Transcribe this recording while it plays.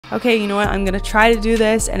okay, you know what, I'm gonna try to do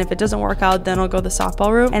this, and if it doesn't work out, then I'll go the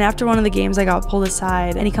softball route. And after one of the games, I got pulled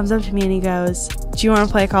aside, and he comes up to me and he goes, do you want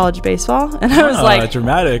to play college baseball? And I was like,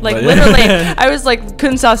 dramatic, like literally, I was like,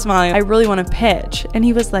 couldn't stop smiling. I really want to pitch. And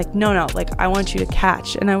he was like, no, like I want you to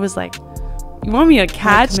catch. And I was like, you want me to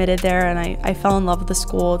catch? I committed there, and I fell in love with the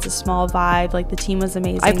school. It's a small vibe. Like, the team was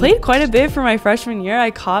amazing. I played quite a bit for my freshman year.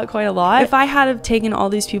 I caught quite a lot. If I had have taken all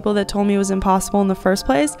these people that told me it was impossible in the first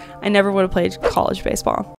place, I never would have played college baseball.